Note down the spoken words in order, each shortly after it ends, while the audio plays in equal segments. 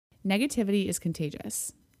Negativity is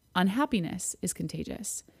contagious. Unhappiness is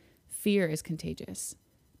contagious. Fear is contagious.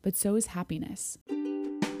 But so is happiness.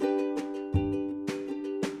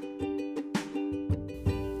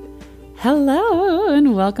 Hello,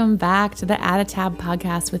 and welcome back to the Add a Tab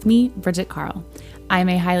podcast with me, Bridget Carl. I'm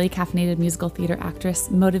a highly caffeinated musical theater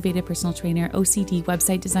actress, motivated personal trainer, OCD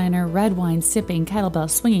website designer, red wine sipping,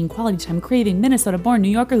 kettlebell swinging, quality time craving, Minnesota-born New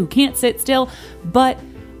Yorker who can't sit still, but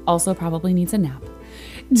also probably needs a nap.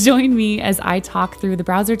 Join me as I talk through the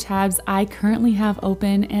browser tabs I currently have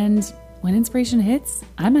open, and when inspiration hits,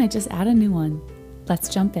 I might just add a new one. Let's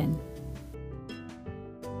jump in.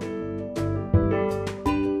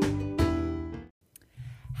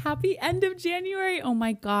 Happy end of January. Oh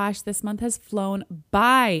my gosh, this month has flown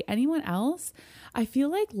by. Anyone else? I feel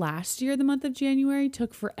like last year, the month of January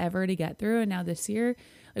took forever to get through. And now this year,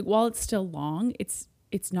 like while it's still long, it's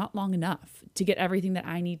not long enough to get everything that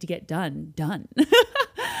I need to get done.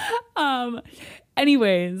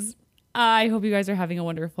 Anyways, I hope you guys are having a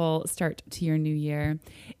wonderful start to your new year.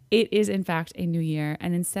 It is, in fact, a new year.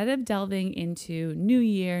 And instead of delving into new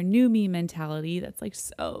year, new me mentality, that's like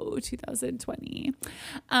so 2020,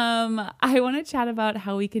 I want to chat about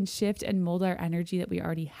how we can shift and mold our energy that we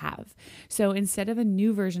already have. So instead of a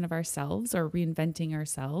new version of ourselves or reinventing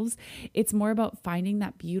ourselves, it's more about finding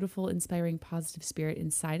that beautiful, inspiring, positive spirit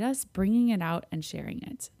inside us, bringing it out and sharing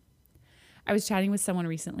it. I was chatting with someone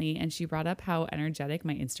recently and she brought up how energetic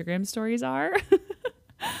my Instagram stories are.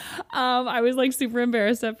 I was like super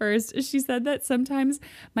embarrassed at first. She said that sometimes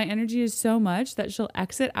my energy is so much that she'll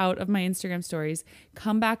exit out of my Instagram stories,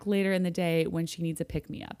 come back later in the day when she needs a pick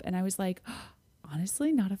me up. And I was like,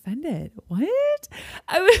 honestly, not offended. What?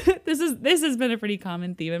 This has been a pretty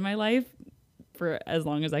common theme in my life for as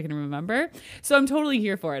long as I can remember. So I'm totally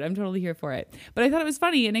here for it. But I thought it was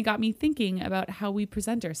funny, and it got me thinking about how we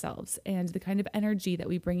present ourselves and the kind of energy that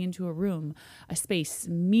we bring into a room, a space,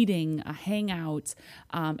 meeting, a hangout,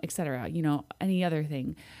 etc. Any other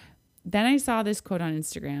thing. Then I saw this quote on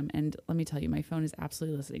Instagram, and let me tell you, my phone is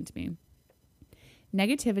absolutely listening to me.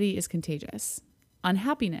 Negativity is contagious.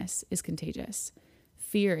 Unhappiness is contagious.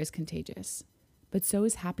 Fear is contagious. But so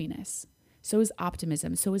is happiness. So is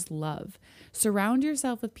optimism. So is love. Surround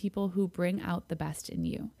yourself with people who bring out the best in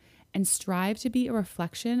you and strive to be a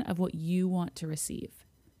reflection of what you want to receive.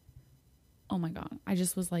 Oh my God. I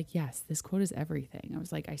just was like, yes, this quote is everything. I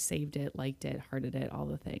was like, I saved it, liked it, hearted it, all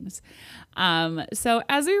the things. So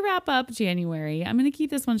as we wrap up January, I'm going to keep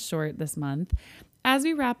this one short this month. As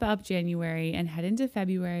we wrap up January and head into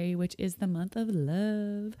February, which is the month of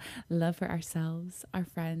love for ourselves, our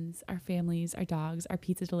friends, our families, our dogs, our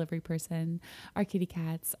pizza delivery person, our kitty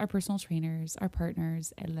cats, our personal trainers, our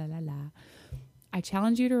partners, I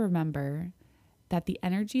challenge you to remember that the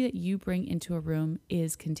energy that you bring into a room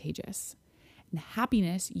is contagious. And the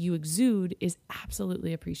happiness you exude is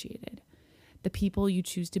absolutely appreciated. The people you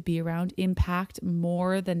choose to be around impact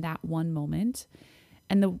more than that one moment.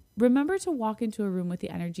 And remember to walk into a room with the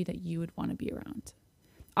energy that you would want to be around.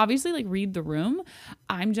 Obviously, like read the room.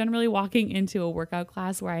 I'm generally walking into a workout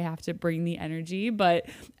class where I have to bring the energy, but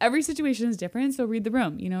every situation is different. So read the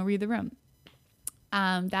room, read the room.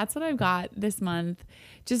 That's what I've got this month.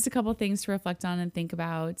 Just a couple things to reflect on and think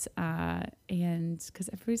about. And because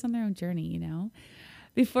everybody's on their own journey,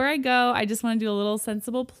 Before I go, I just want to do a little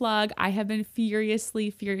sensible plug. I have been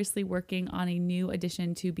furiously working on a new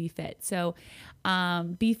addition to Be Fit. So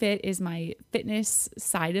Be Fit is my fitness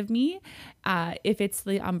side of me. If it's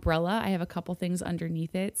the umbrella, I have a couple things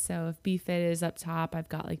underneath it. So if Be Fit is up top, I've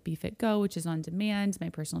got like Be Fit Go, which is on demand, my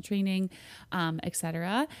personal training,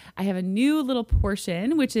 etc. I have a new little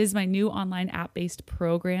portion, which is my new online app-based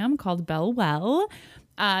program called Bell Well.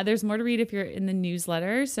 There's more to read if you're in the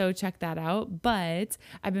newsletter, so check that out. But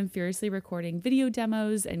I've been furiously recording video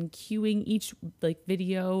demos and cueing each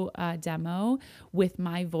video demo with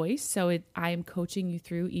my voice. So I am coaching you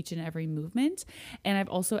through each and every movement. And I've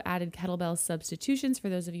also added kettlebell substitutions for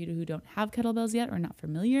those of you who don't have kettlebells yet or not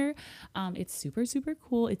familiar. It's super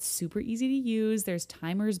cool. It's super easy to use. There's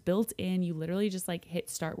timers built in. You literally just hit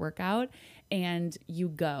start workout and you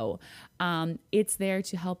go. It's there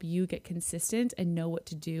to help you get consistent and know what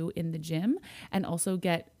to do in the gym and also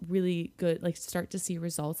get really good, start to see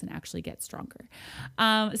results and actually get stronger.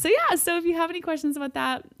 So if you have any questions about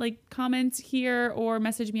that, comment here or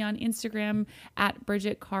message me on Instagram at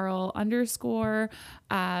BridgetCarl_.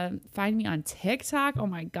 Find me on TikTok. Oh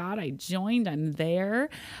my God, I joined. I'm there.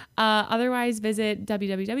 Otherwise, visit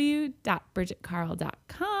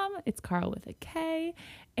www.bridgetcarl.com. It's Carl with a K.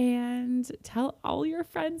 And tell all your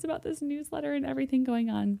friends about this newsletter and everything going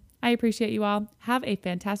on. I appreciate you all. Have a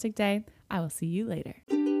fantastic day. I will see you later.